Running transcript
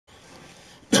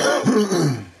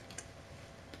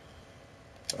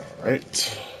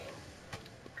Alright.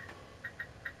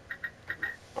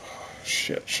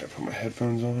 Shit, should I put my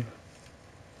headphones on?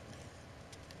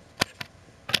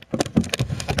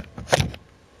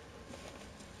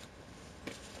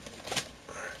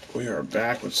 We are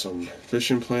back with some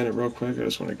Fishing Planet real quick. I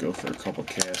just want to go for a couple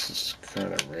casts. It's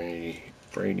kind of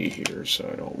rainy here, so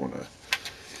I don't want to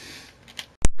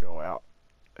go out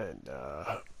and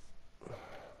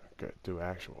do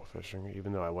actual fishing.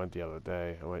 Even though I went the other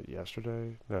day. I went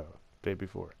yesterday? No, day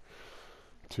before.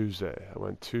 Tuesday. I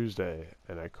went Tuesday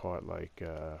and I caught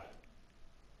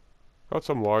caught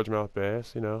some largemouth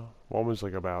bass, you know. One was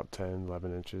like about 10,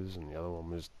 11 inches, and the other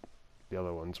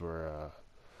ones were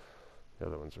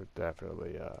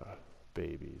definitely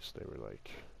babies. They were like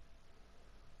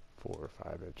 4 or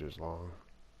 5 inches long.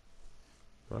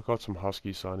 I caught some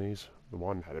husky sunnies. The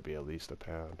one had to be at least a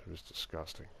pound. It was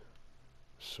disgusting.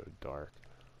 It was so dark.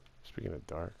 Speaking of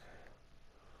dark.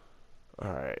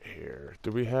 Alright, here.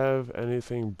 Do we have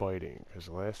anything biting? Because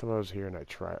the last time I was here and I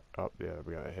tried... Oh, yeah,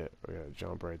 we got a hit. We got a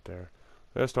jump right there.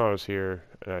 Last time I was here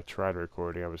and I tried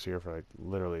recording, I was here for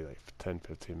literally 10,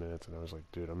 15 minutes, and I was like,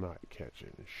 dude, I'm not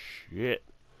catching shit.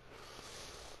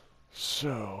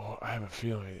 So, I have a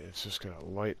feeling it's just going to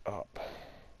light up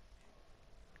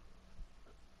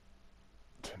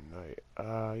tonight.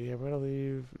 Yeah, we're going to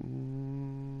leave...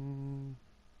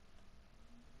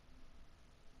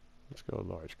 Let's go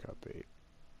large cut bait.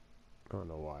 I don't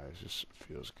know why, it just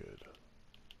feels good.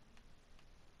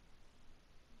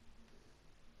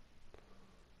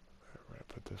 Alright, we're going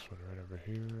to put this one right over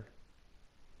here.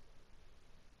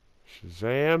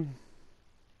 Shazam!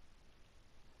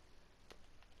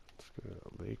 Let's go to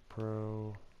Lake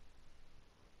Pro.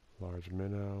 Large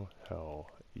minnow. Hell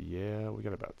yeah, we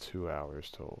got about 2 hours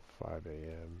till 5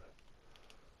 a.m.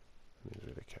 That means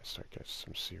we're going to start catching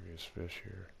some serious fish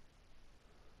here.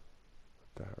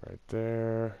 Put that right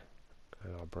there.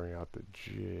 And I'll bring out the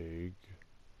jig.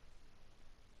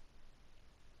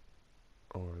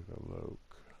 Or the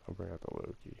loke. I'll bring out the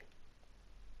Loki.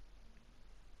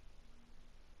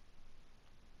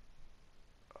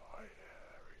 Oh yeah,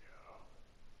 there we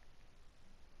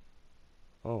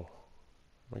go. Oh,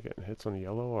 am I getting hits on the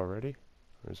yellow already?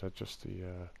 Or is that just the,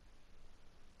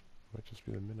 might just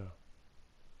be the minnow.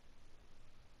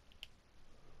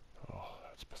 Oh,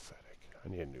 that's pathetic. I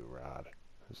need a new rod.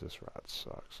 Because this rod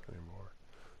sucks anymore.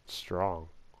 It's strong.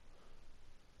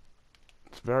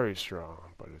 It's very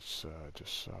strong, but it's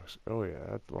just sucks. Oh yeah,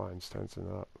 that line's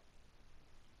tensing up.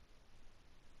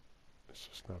 It's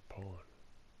just not pulling.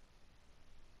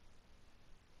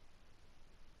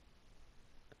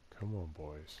 Come on,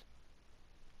 boys.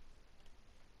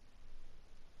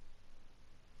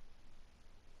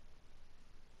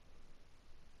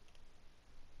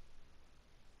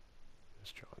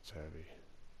 This John's heavy.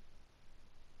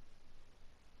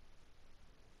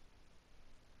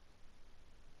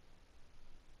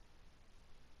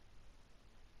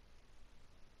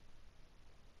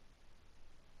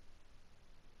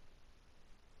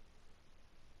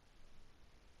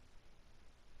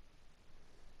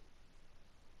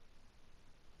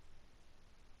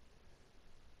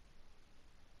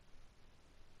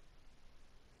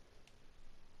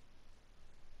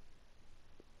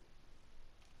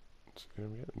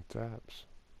 I'm getting taps.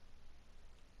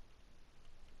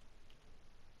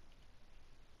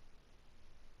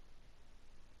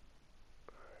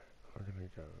 We're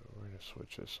gonna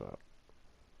switch this up.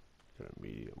 Go to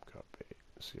medium cut bait.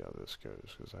 See how this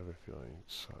goes, because I have a feeling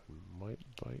something might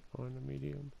bite on the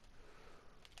medium.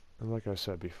 And like I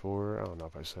said before, I don't know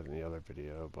if I said in the other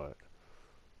video, but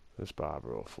this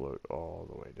bobber will float all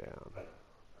the way down.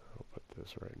 I'll put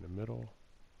this right in the middle.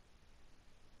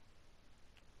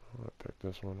 I'm gonna pick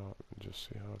this one up and just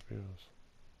see how it feels.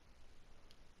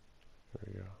 There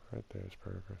we go. Right there is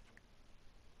perfect.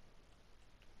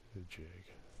 The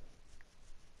jig.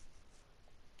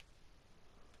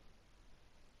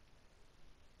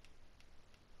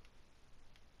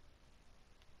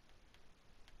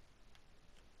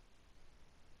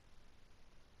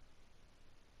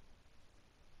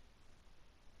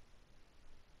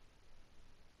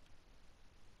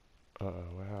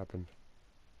 Uh-oh, what happened?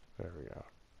 There we go.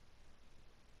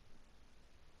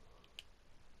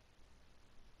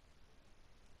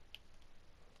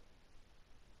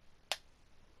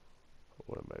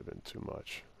 Well, it might have been too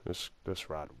much. This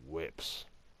rod whips.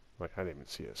 Like, I didn't even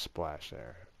see a splash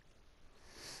there.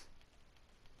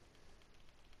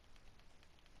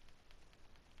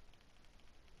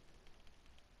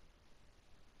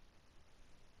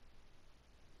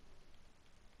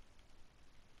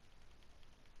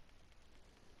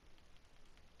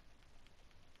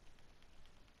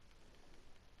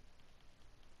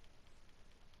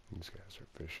 These guys are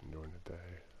fishing during the day.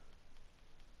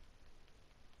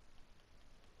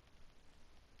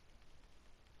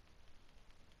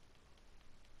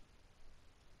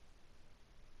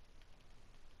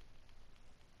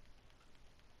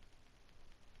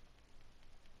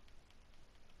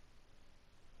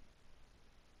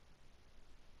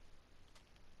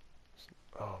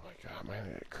 Oh my god, am I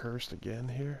gonna get cursed again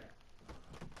here?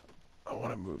 I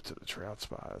want to move to the trout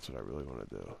spot. That's what I really want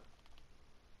to do.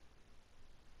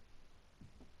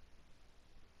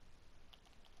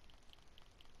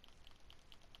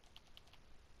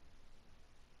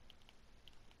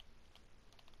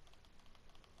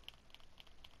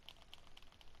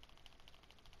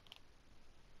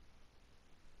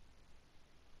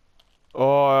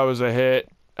 Oh, that was a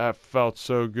hit. That felt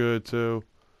so good too.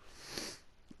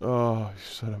 Oh, you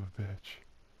son of a bitch.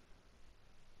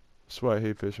 That's why I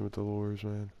hate fishing with the lures,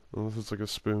 man. Unless it's like a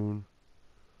spoon.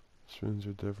 Spoons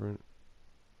are different.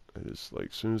 I just, like,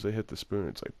 as soon as they hit the spoon,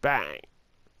 it's like, bang!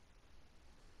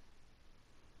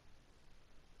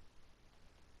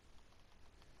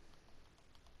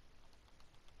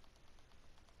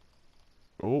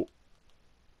 Oh,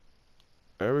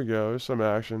 there we go. There's some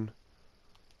action.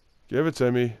 Give it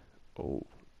to me. Oh,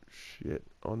 shit.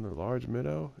 On the large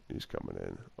minnow? He's coming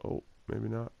in. Oh, maybe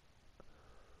not.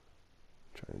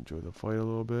 Trying to enjoy the fight a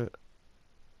little bit.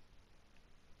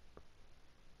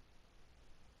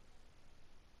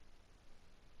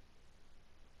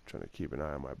 Trying to keep an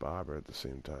eye on my bobber at the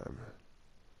same time.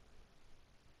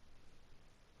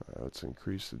 Alright, let's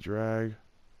increase the drag.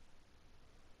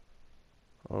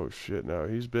 Oh shit, no,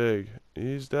 he's big.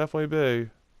 He's definitely big.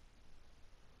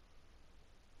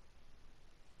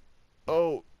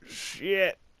 Oh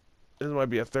shit. This might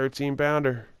be a 13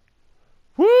 pounder.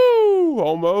 Woo!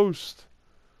 Almost.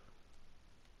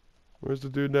 Where's the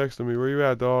dude next to me? Where you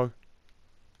at, dog?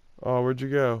 Oh, where'd you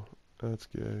go? That's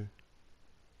gay.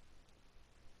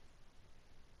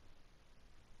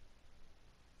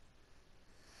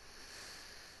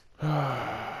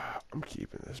 I'm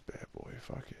keeping this bad boy.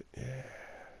 Fuck it. Yeah.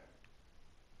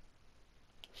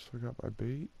 Still got my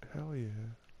bait? Hell yeah.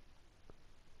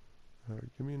 Alright,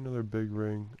 give me another big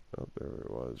ring. Oh, there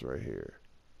it was, right here.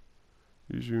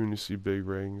 Usually when you see big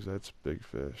rings, that's big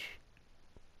fish.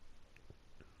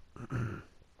 Back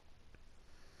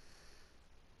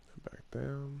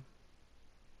down.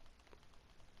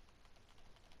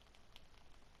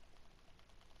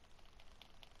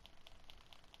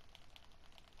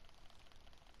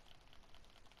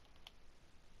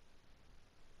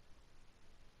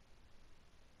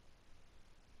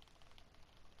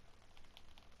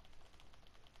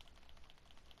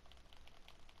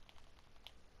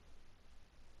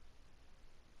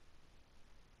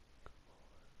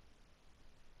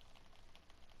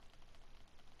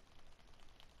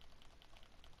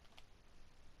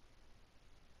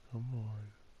 Come on.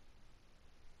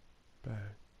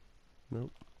 Back.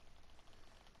 Nope.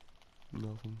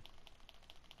 Nothing.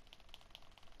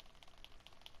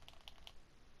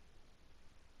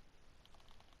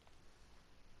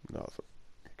 Nothing.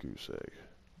 Goose egg.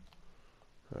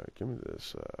 Alright, give me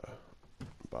this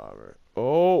bobber.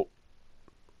 Oh!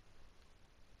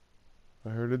 I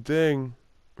heard a ding.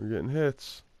 We're getting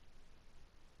hits.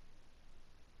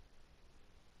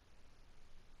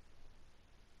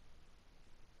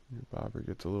 Your bobber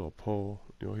gets a little pull.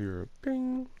 You'll hear a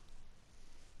ping.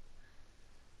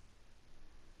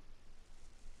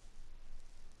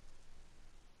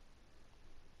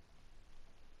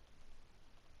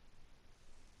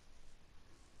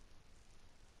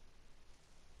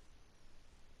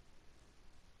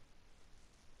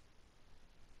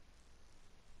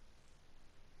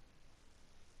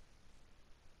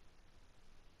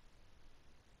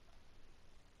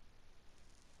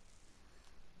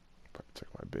 Probably took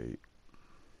my bait.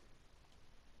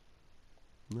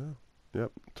 No.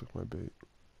 Yep, took my bait.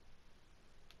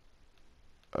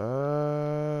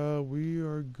 We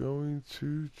are going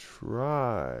to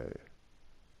try.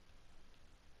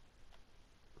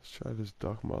 Let's try this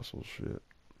duck mussel shit.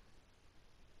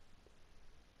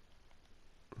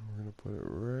 We're gonna put it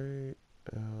right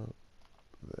out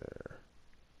there.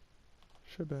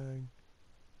 Shebang.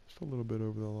 Just a little bit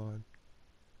over the line.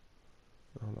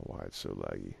 I don't know why it's so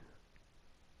laggy.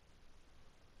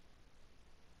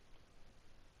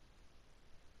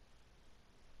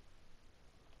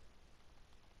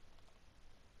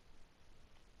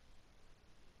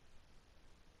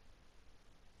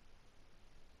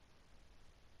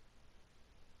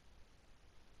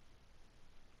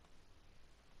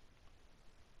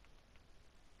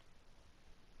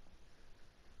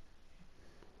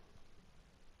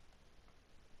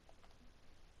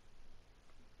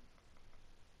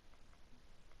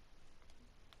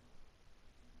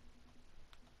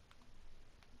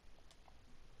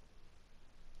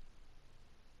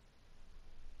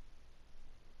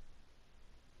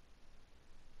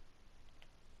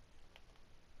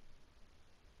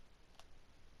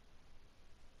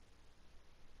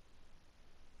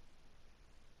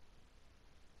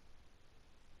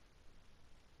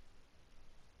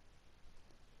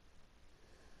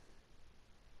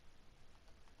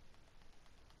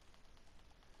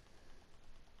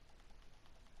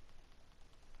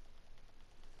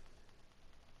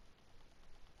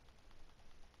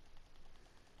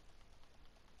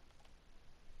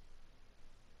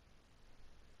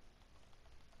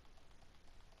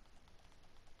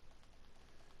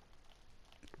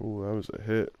 Ooh, that was a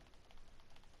hit.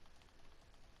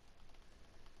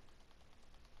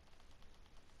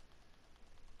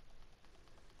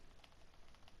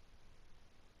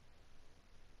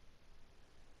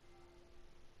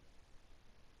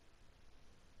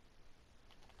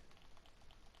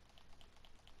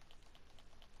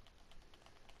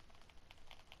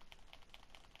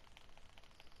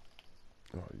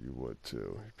 Oh, you would too,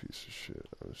 you piece of shit.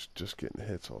 I was just getting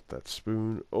hits off that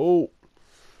spoon. Oh!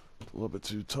 A little bit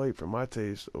too tight for my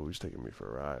taste. Oh, he's taking me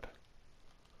for a ride.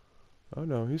 Oh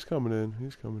no, he's coming in.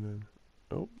 He's coming in.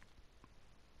 Oh.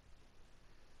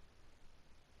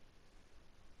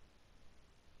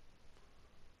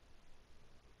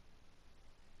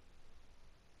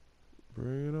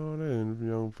 Bring it on in,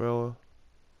 young fella.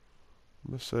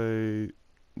 I'm gonna say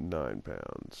 9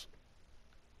 pounds.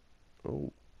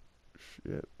 Oh,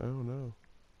 shit. I don't know.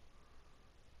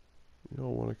 You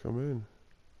don't want to come in.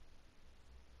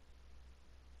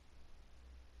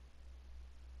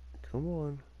 Come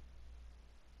on.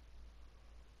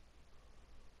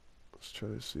 Let's try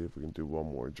to see if we can do one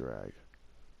more drag.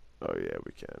 Oh, yeah,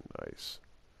 we can. Nice.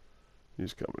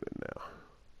 He's coming in now.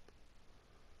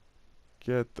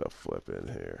 Get the flip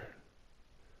in here.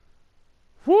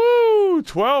 Woo!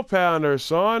 12 pounder,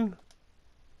 son.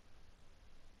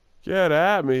 Get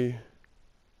at me.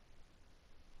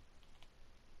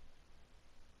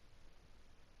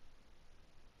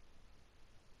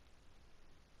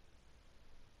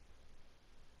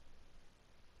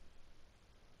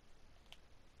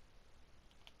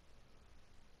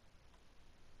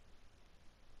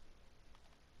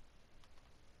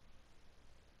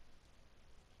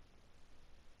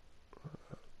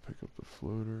 Pick up the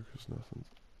floater because nothing's...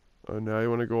 Oh, now you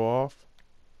want to go off?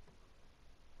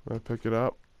 I pick it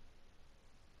up.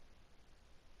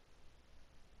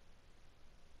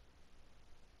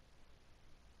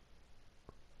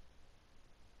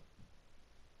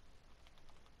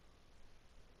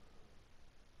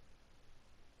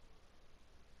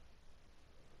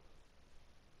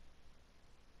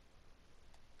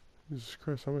 Jesus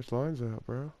Christ, how much line's out,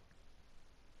 bro?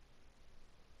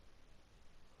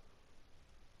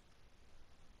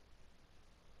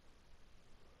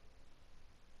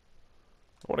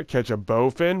 I want to catch a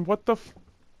bowfin. What the f...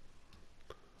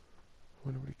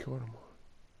 When did we caught him on?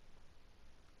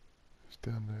 He's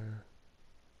down there.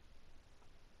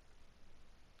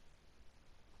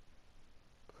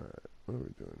 Alright, what are we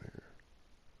doing here?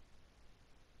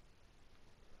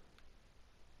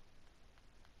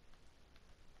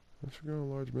 Let's go on a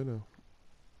large minnow.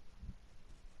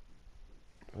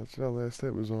 That's that last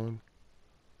hit was on.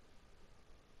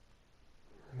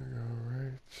 We're gonna go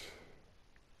right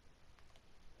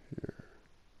here.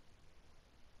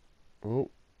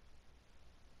 Oh.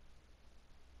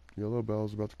 Yellow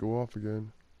bell's about to go off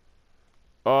again.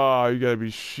 Oh, you gotta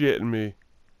be shitting me.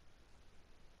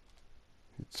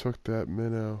 He took that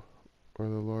minnow. Or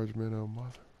the large minnow.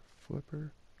 Mother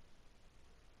flipper.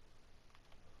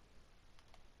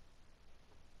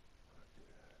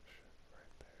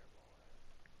 Right there, boy.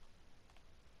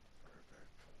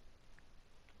 Perfect.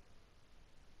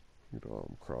 You know,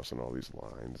 I'm crossing all these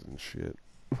lines and shit.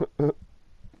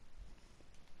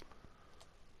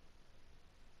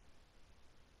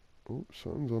 Oh,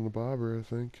 something's on the bobber, I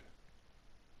think.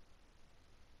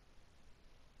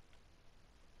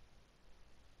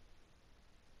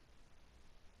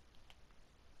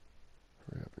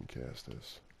 Hurry up and cast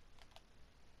this.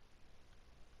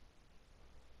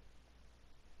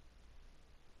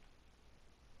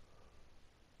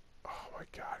 Oh my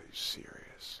god, are you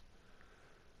serious?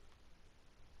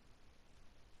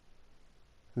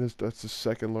 And that's the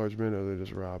second large minnow they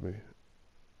just robbed me.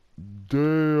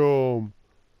 Damn!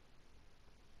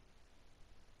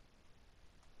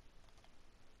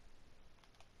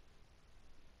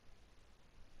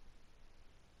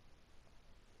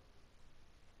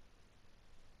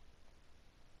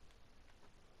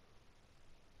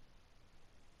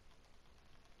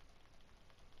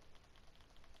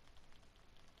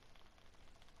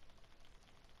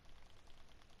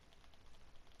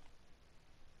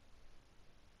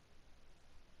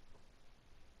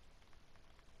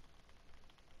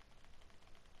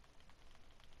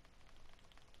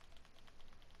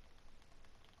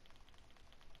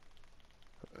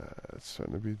 It's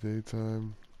starting to be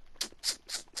daytime.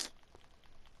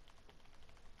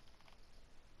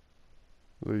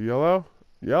 The yellow?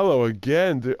 Yellow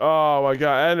again, dude. Oh my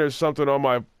god, and there's something on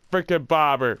my freaking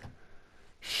bobber.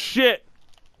 Shit!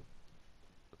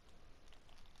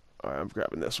 Alright, I'm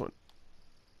grabbing this one.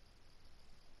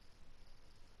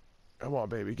 Come on,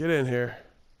 baby, get in here.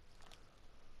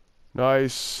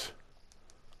 Nice.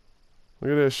 Look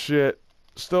at this shit.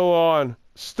 Still on.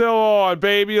 Still on,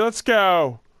 baby. Let's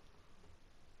go.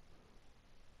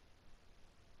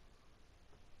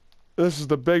 This is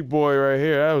the big boy right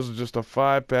here. That was just a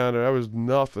 5-pounder. That was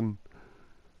nothing.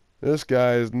 This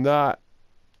guy is not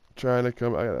trying to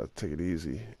come. I gotta take it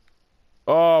easy.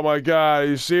 Oh my God, are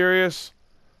you serious?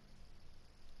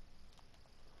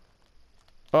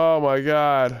 Oh my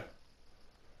God.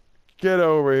 Get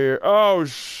over here. Oh,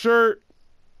 shirt.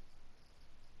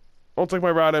 Don't take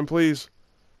my rod in, please.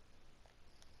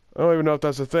 I don't even know if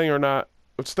that's a thing or not.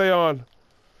 But stay on.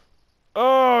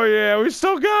 Oh yeah, we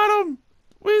still got him.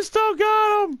 We still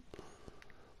got him.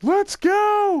 Let's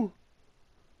go.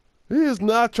 He is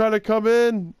not trying to come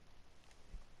in.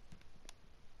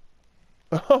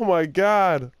 Oh my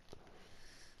God.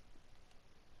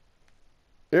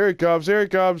 Here he comes. Here he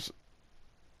comes.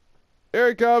 Here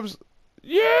he comes.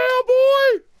 Yeah,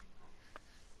 boy.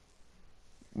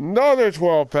 Another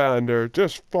 12-pounder.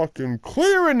 Just fucking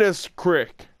clearing this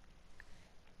creek.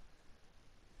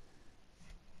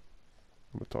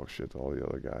 I'm gonna talk shit to all the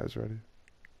other guys. Ready?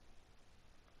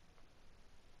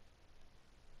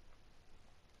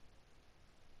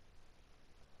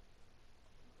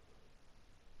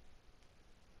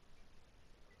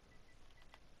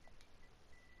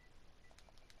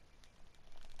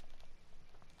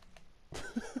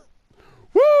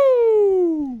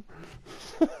 Woo!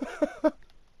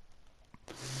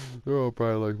 They're all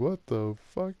probably like, what the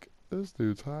fuck? This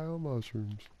dude's high on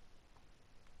mushrooms.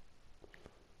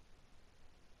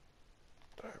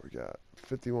 Alright, we got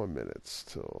 51 minutes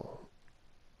till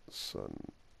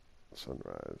sunrise.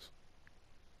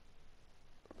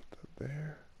 Put that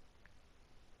there.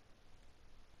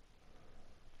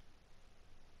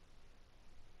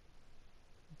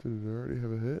 Did it already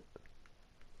have a hit?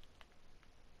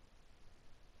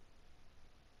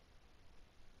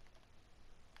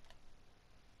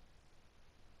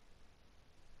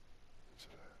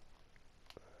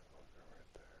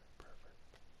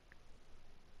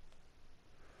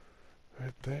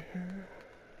 Right there.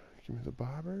 Give me the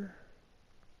bobber.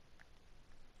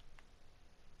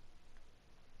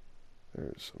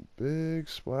 There's some big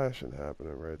splashing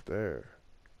happening right there.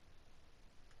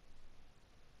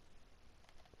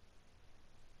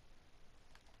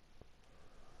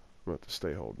 I'm going to have to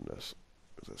stay holding this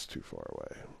because that's too far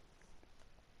away.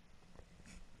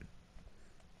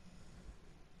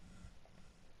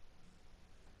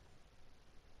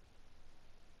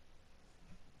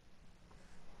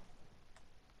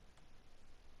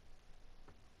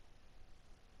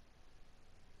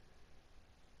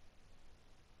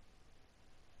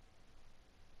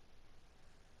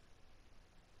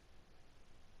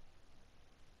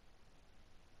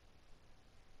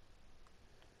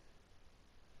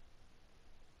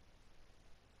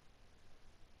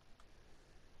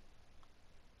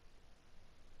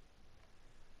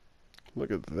 Look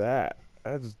at that.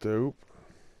 That's dope.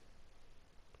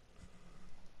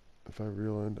 If I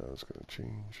reel in, it's going to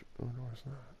change. Oh, no, it's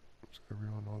not. I'm just going to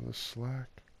reel in all this slack.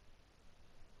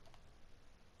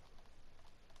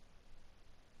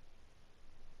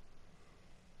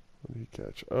 What did he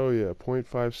catch? Oh, yeah,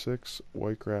 0.56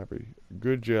 white crappie.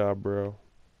 Good job, bro.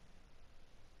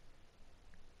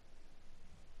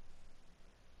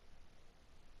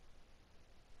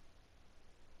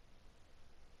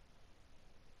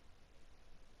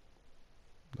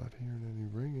 Not hearing any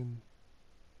ringing.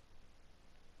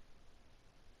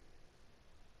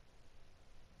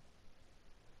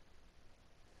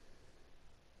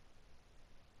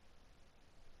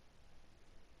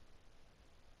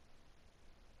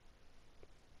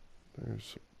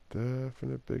 There's some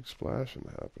definite big splashing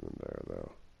happening there,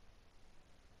 though.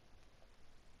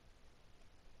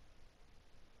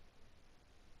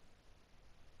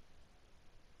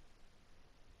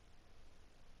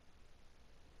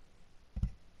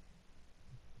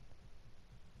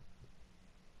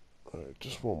 Alright,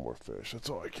 just one more fish. That's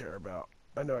all I care about.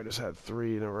 I know I just had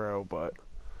 3 in a row, but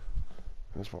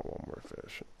I just want one more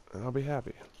fish. And I'll be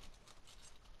happy.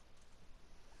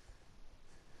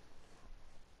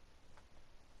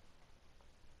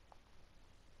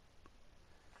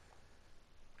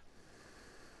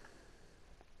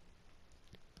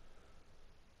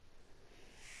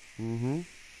 Mm-hmm.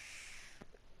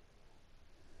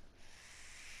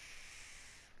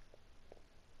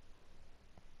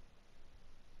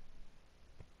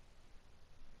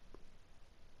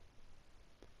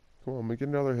 Come on, make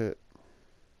another hit.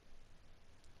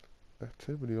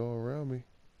 Activity all around me.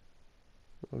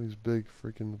 All these big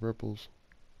freaking ripples.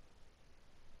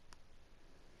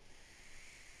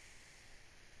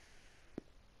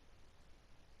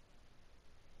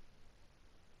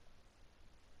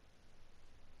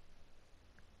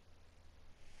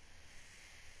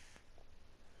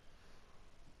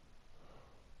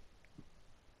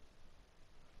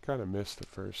 Kind of missed the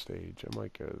first stage. I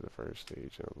might go to the first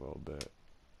stage in a little bit.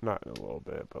 Not in a little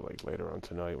bit, but like later on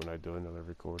tonight when I do another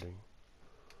recording.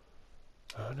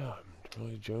 Oh no, I'm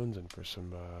really jonesing for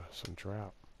some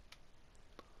trout.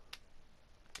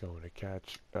 Going to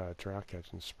catch trout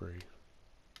catching spree.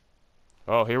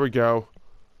 Oh, here we go.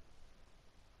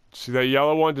 See that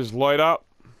yellow one just light up?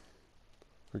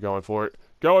 We're going for it.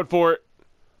 Going for it!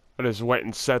 I just went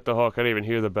and set the hook. I didn't even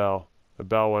hear the bell. The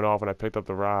bell went off when I picked up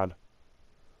the rod.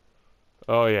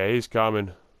 Oh yeah, he's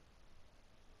coming.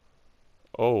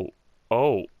 Oh.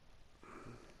 Oh.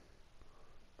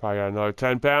 Probably got another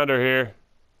 10-pounder here.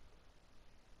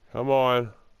 Come on.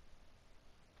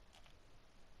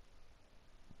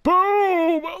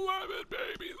 Boom! 11,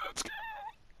 baby. Let's go.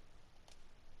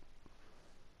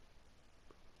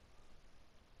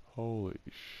 Holy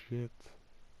shit.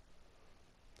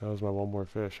 That was my one more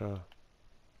fish, huh?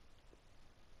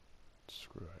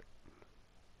 Screw it.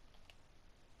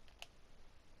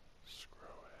 Screw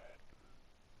it.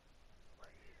 Right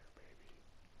here, baby.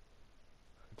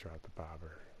 I dropped the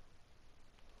bobber.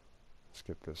 Let's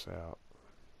get this out.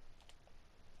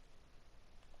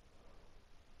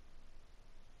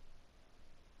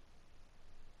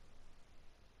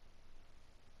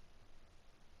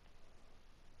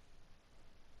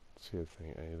 See if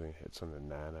anything hits on the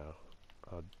nano.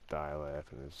 I'll die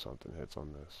laughing if something hits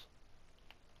on this.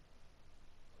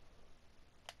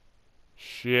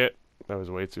 Shit. That was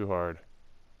way too hard.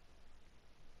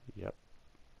 Yep.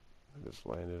 I just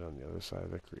landed on the other side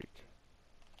of the creek.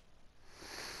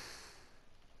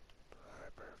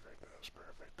 Alright, perfect. That was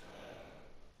perfect.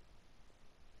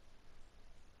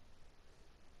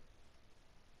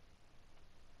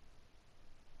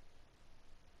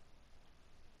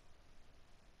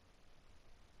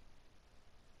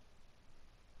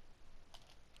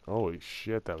 Holy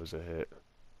shit, that was a hit.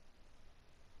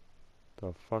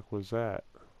 The fuck was that?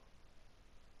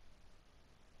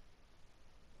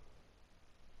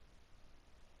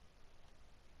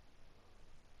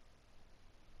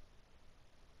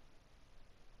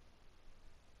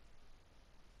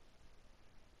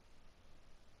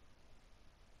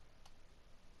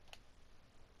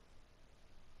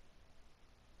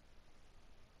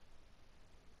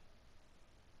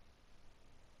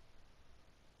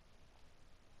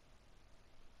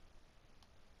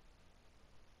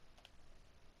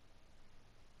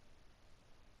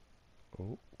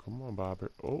 Oh, come on,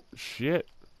 Bobber. Oh, shit.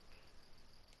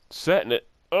 Setting it.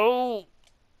 Oh!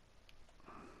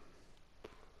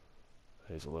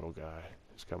 He's a little guy.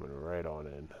 He's coming right on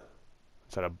in.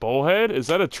 Is that a bullhead? Is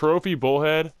that a trophy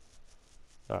bullhead?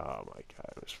 Oh my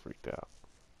god, I was freaked out.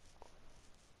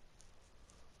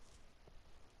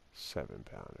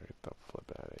 7-pounder. Get the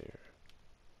flip out of here.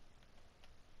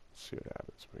 Let's see what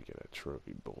happens when we get a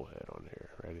trophy bullhead on here.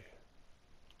 Ready?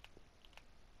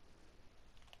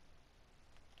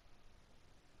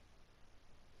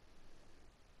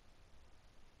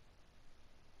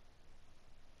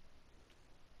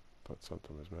 Thought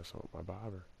something was messing with my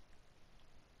bobber.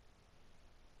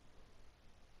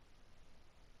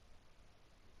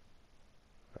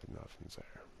 Right, nothing's there.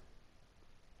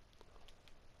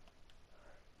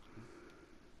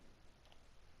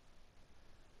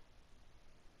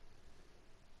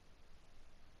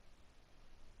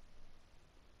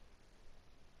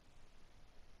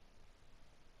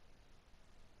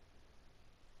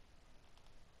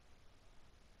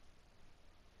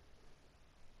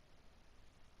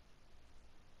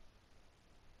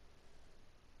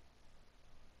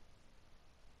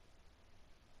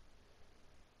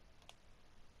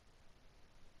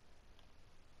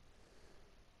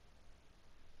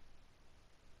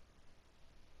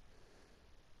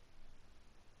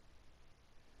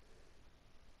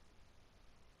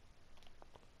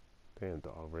 Damn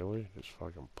dog, really? Just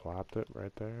fucking plopped it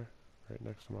right there? Right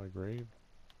next to my grave?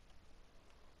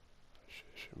 I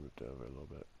should have moved over a little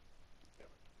bit.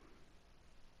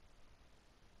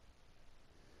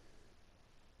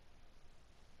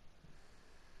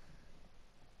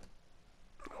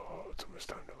 Oh, it's almost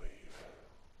time to leave.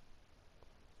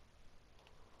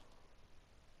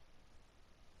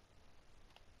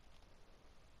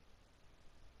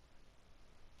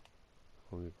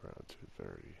 I'll leave around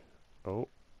 2:30. Oh,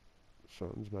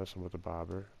 something's messing with the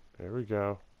bobber. There we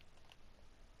go.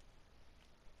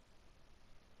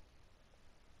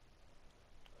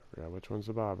 I forgot which one's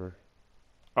the bobber.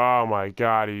 Oh my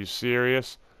god, are you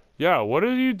serious? Yo, what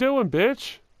are you doing,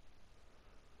 bitch?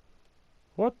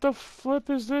 What the flip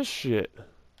is this shit?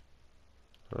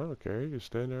 I don't care, you can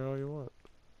stand there all you want.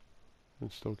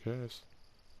 And still cast.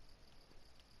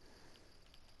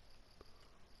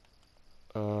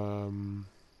 Um...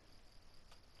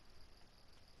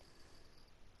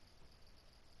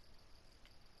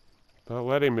 Not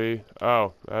letting me.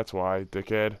 Oh, that's why,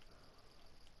 dickhead.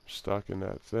 Stuck in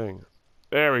that thing.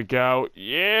 There we go.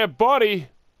 Yeah, buddy.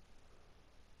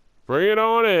 Bring it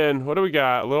on in. What do we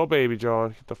got? Little baby John.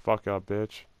 Get the fuck up,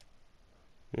 bitch.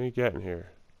 You ain't getting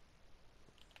here.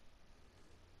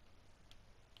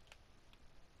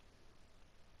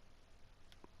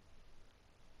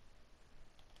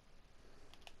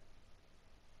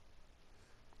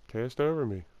 Cast over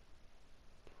me.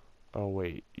 Oh,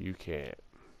 wait. You can't.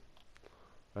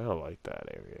 I don't like that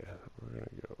area. We're gonna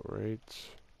go right...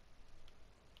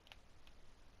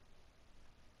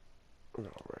 We're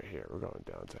going right here. We're going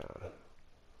downtown.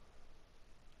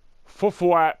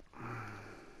 Flat.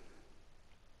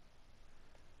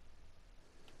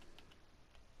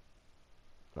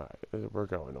 Alright, we're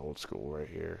going old school right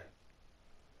here.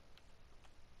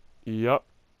 Yup.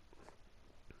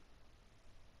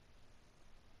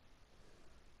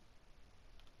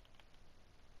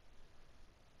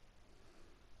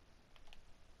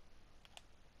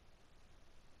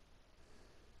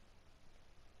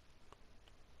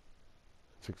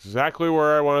 It's exactly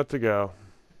where I want it to go.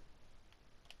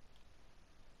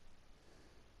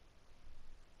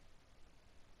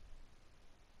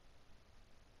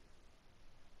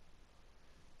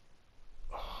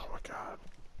 Oh my god.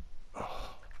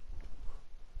 Oh.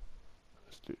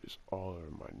 This dude is all over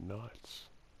my nuts.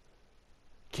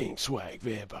 King Swag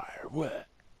Vampire, what?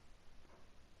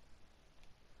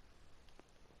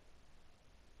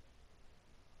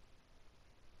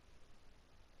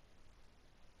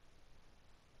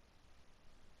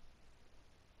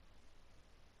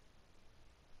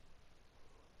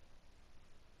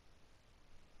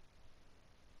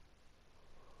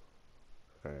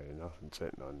 Alright, nothing's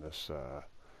hitting on this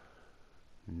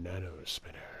nano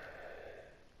spinner.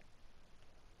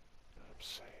 I'm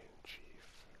saying,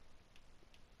 chief.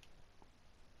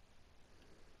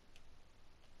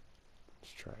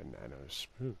 Let's try a nano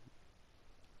spoon.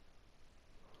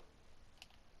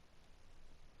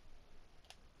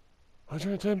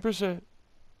 110%.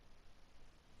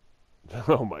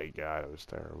 Oh my god, it was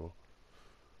terrible.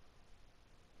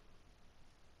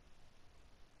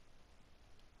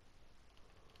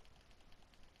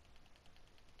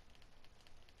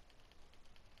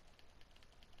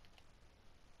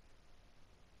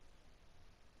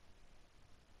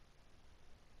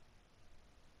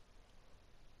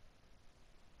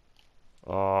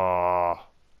 Oh,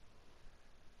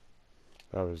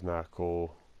 that was not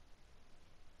cool.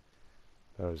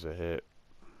 That was a hit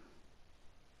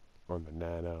on the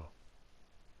nano.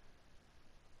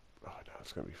 Oh, now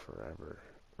it's gonna be forever,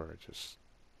 or it just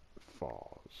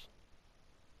falls.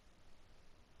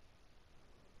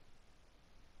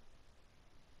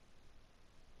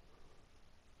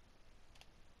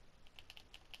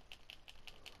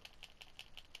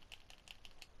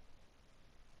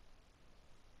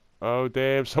 Oh,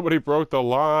 damn, somebody broke the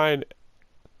line.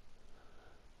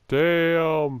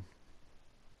 Damn.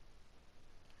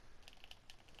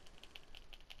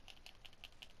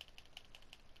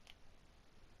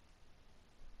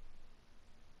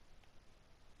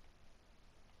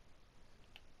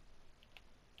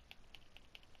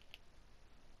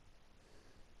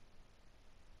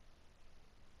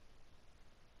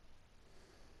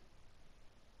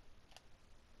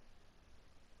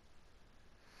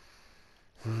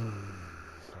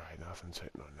 Alright, nothing's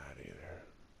hitting on that either.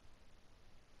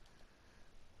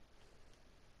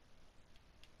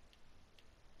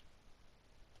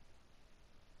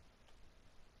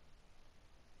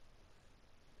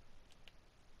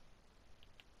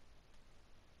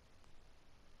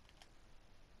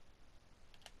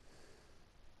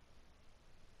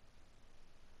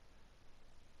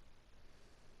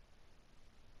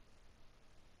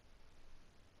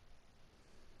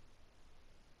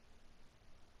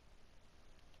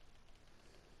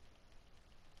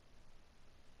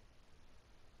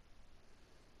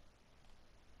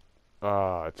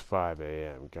 Oh, it's 5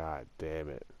 a.m. God damn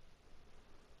it.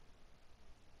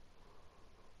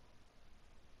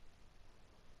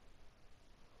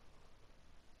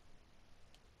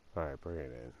 Alright, bring it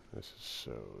in. This is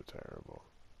so terrible.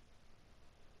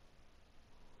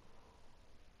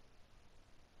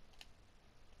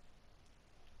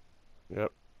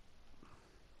 Yep.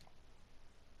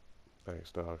 Thanks,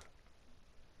 dog.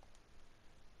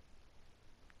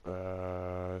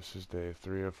 This is day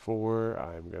 3 of 4.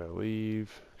 I'm gonna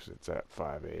leave because it's at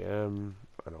 5 a.m.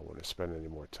 I don't want to spend any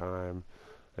more time.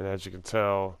 And as you can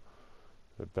tell,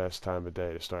 the best time of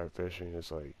day to start fishing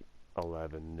is like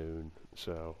 11 noon.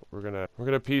 So we're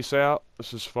gonna peace out.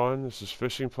 This is fun. This is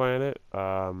Fishing Planet.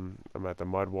 I'm at the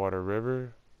Mudwater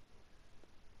River,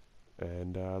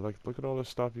 And look at all the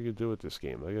stuff you can do with this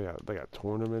game. They got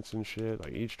tournaments and shit.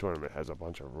 Like each tournament has a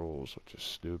bunch of rules, which is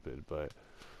stupid, but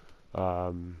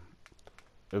um,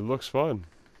 it looks fun.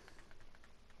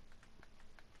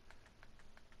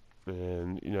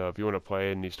 And you know, if you want to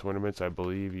play in these tournaments, I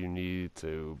believe you need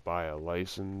to buy a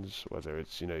license. Whether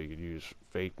it's, you know, you could use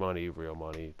fake money, real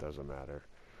money, it doesn't matter.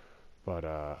 But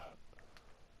I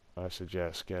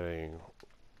suggest getting,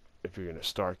 if you're gonna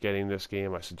start getting this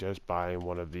game, I suggest buying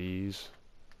one of these.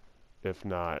 If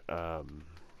not, a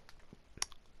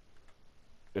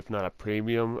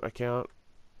premium account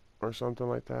or something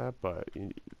like that. But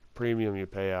premium, you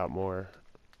pay out more.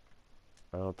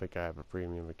 I don't think I have a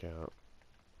premium account.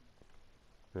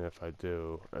 And if I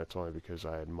do, it's only because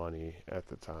I had money at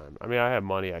the time. I mean, I have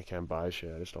money, I can buy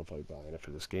shit. I just don't feel like buying it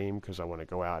for this game because I want to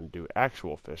go out and do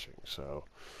actual fishing. So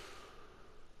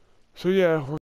yeah,